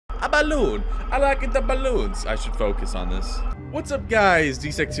A balloon. I like it, the balloons. I should focus on this. What's up, guys?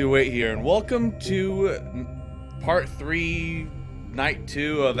 D628 here, and welcome to part 3, night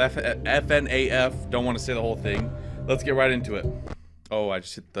 2 of FNAF. Don't want to say the whole thing. Let's get right into it. Oh, I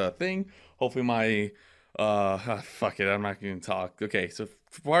just hit the thing. Hopefully my, fuck it, I'm not gonna talk. Okay, so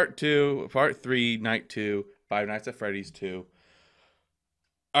part 3, night 2, Five Nights at Freddy's 2.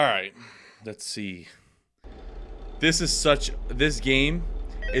 Alright, let's see. This game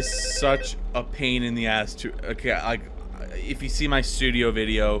is such a pain in the ass to, okay, if you see my studio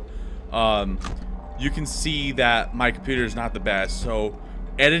video, you can see that my computer is not the best, so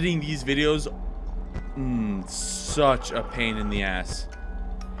editing these videos, such a pain in the ass.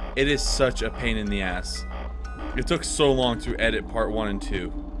 It is such a pain in the ass. It took so long to edit part 1 and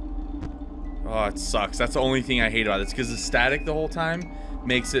 2. Oh, it sucks. That's the only thing I hate about this, because the static the whole time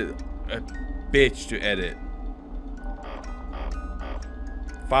makes it a bitch to edit.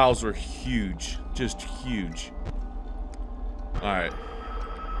 Files were huge, just huge. Alright,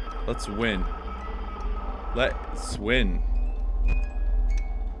 let's win. Let's win.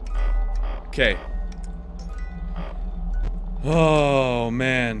 Okay. Oh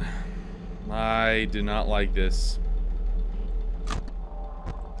man, I do not like this.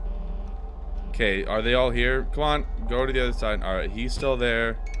 Okay, are they all here? Come on, go to the other side. Alright, he's still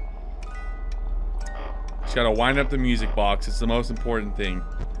there. Just gotta wind up the music box. It's the most important thing.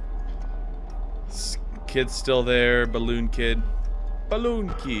 Kid's still there. Balloon kid.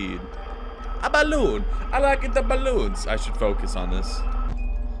 Balloon kid. A balloon. I like it, the balloons. I should focus on this.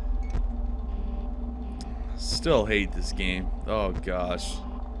 Still hate this game. Oh gosh.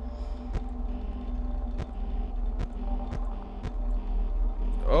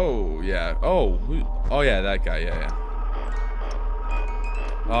 Oh yeah. Oh yeah, that guy. Yeah.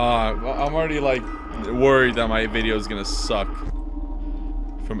 I'm already like worried that my video is gonna suck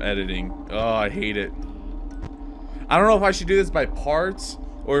from editing. Oh, I hate it. I don't know if I should do this by parts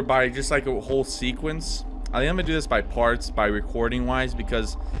or by just like a whole sequence. I think I'm gonna do this by parts, by recording wise,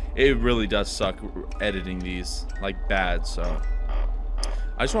 because it really does suck editing these like bad. So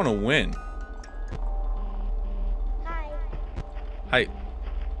I just want to win. Hi.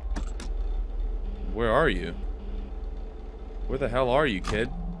 Where are you? Where the hell are you, kid?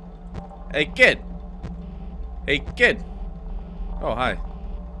 Hey, kid. Hey, kid. Oh, hi.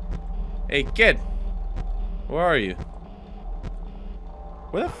 Hey, kid. Where are you?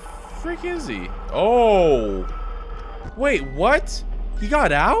 Where the freak is he? Oh. Wait, what? He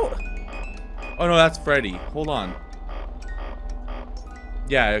got out? Oh, no, that's Freddy. Hold on.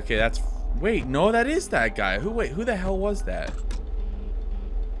 Yeah, okay, that's... Wait, no, that is that guy. Who the hell was that?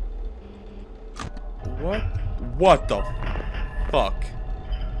 What? What the fuck?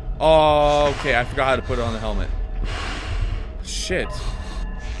 Oh, okay, I forgot how to put it on the helmet. Shit.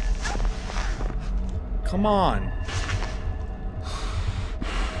 Come on.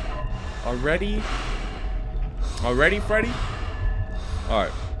 Already? Already, Freddy?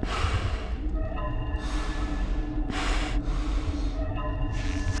 Alright.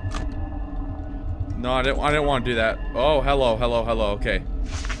 No, I didn't want to do that. Oh, hello, okay.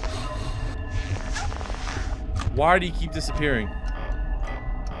 Why do you keep disappearing?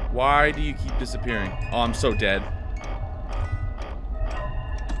 Why do you keep disappearing? Oh, I'm so dead.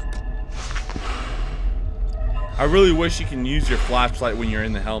 I really wish you can use your flashlight when you're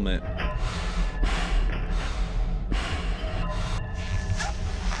in the helmet.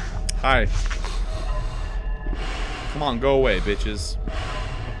 Hi. Come on, go away, bitches.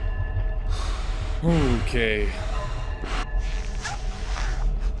 Okay.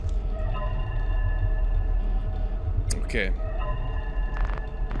 Okay.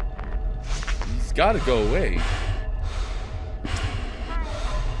 He's gotta go away.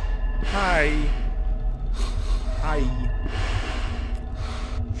 Hi. Hi.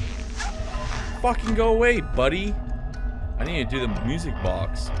 Fucking go away, buddy. I need to do the music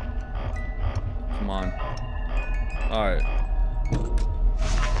box. Come on. Alright.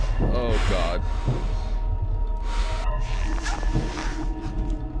 Oh god.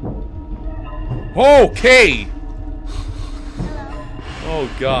 Okay! Oh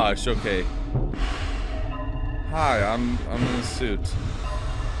gosh, okay. Hi, I'm in a suit.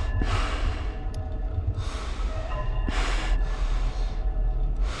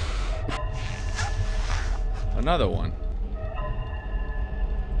 Another one.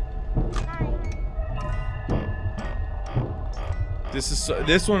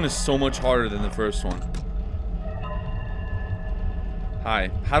 This one is so much harder than the first one.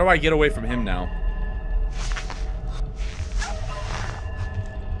 Hi. How do I get away from him now?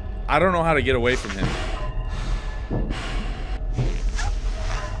 I don't know how to get away from him.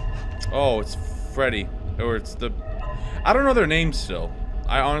 Oh, it's Freddy. Or it's the... I don't know their names still.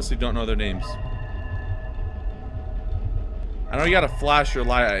 I honestly don't know their names. I know you gotta flash your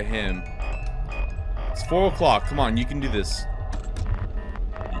light at him. It's 4 o'clock. Come on, you can do this.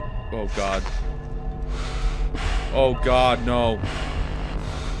 Oh, God. Oh, God, no.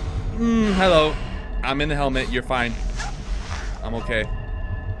 Hello. I'm in the helmet. You're fine. I'm okay.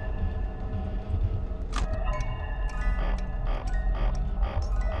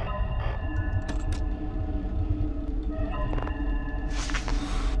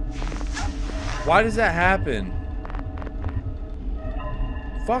 Why does that happen?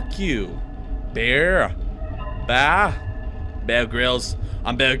 Fuck you. Bear Grylls.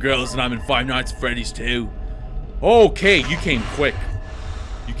 I'm Bear Grylls and I'm in Five Nights at Freddy's too. Okay, you came quick.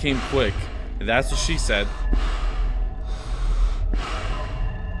 You came quick. That's what she said.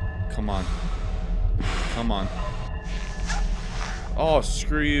 Come on. Come on. Oh,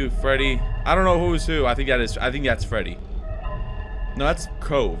 screw you, Freddy. I don't know who's who. I think that's Freddy. No, that's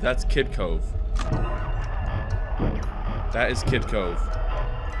Cove. That's Kid Cove. That is Kid Cove.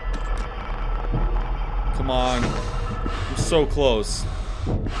 Come on. I'm so close.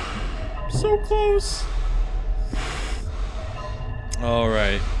 So close.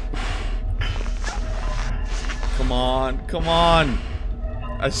 Alright. Come on. Come on.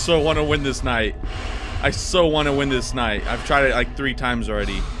 I so want to win this night. I so want to win this night. I've tried it like 3 times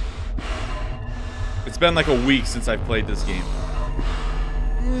already. It's been like a week since I've played this game.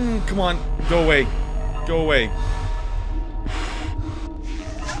 Come on. Go away. Go away.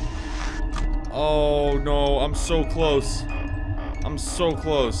 Oh no, I'm so close. I'm so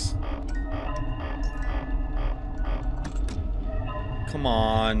close. Come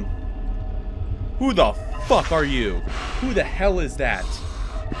on. Who the fuck are you? Who the hell is that?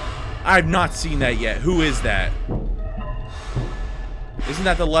 I've not seen that yet. Who is that? Isn't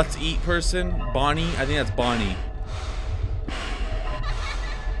that the Let's Eat person? Bonnie? I think that's Bonnie.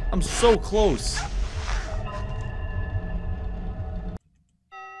 I'm so close.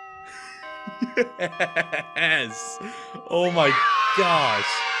 Yes. Oh my gosh.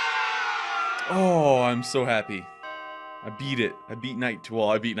 Oh, I'm so happy. I beat it. I beat night 2. Well,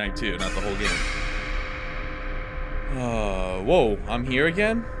 I beat night 2, not the whole game. Whoa, I'm here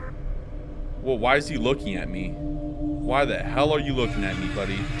again? Whoa, why is he looking at me? Why the hell are you looking at me,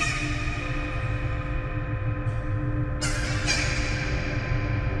 buddy?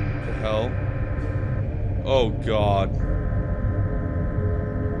 What the hell? Oh, God.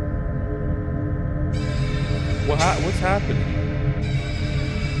 What's happening?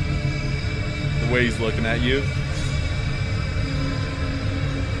 The way he's looking at you.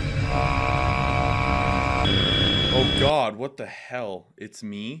 Oh God, what the hell? It's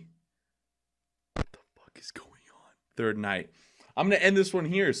me? What the fuck is going on? Third night. I'm gonna end this one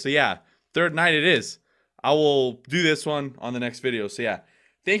here. So yeah, third night it is. I will do this one on the next video. So yeah,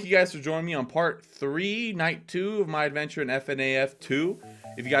 thank you guys for joining me on part 3, night 2 of my adventure in FNAF 2.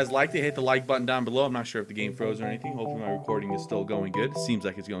 If you guys liked it, hit the like button down below. I'm not sure if the game froze or anything. Hopefully my recording is still going good. Seems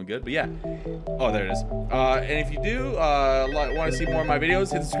like it's going good, but yeah. Oh, there it is. And if you do want to see more of my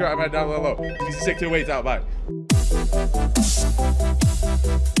videos, hit the subscribe button down below. Stick to the waits out. Bye.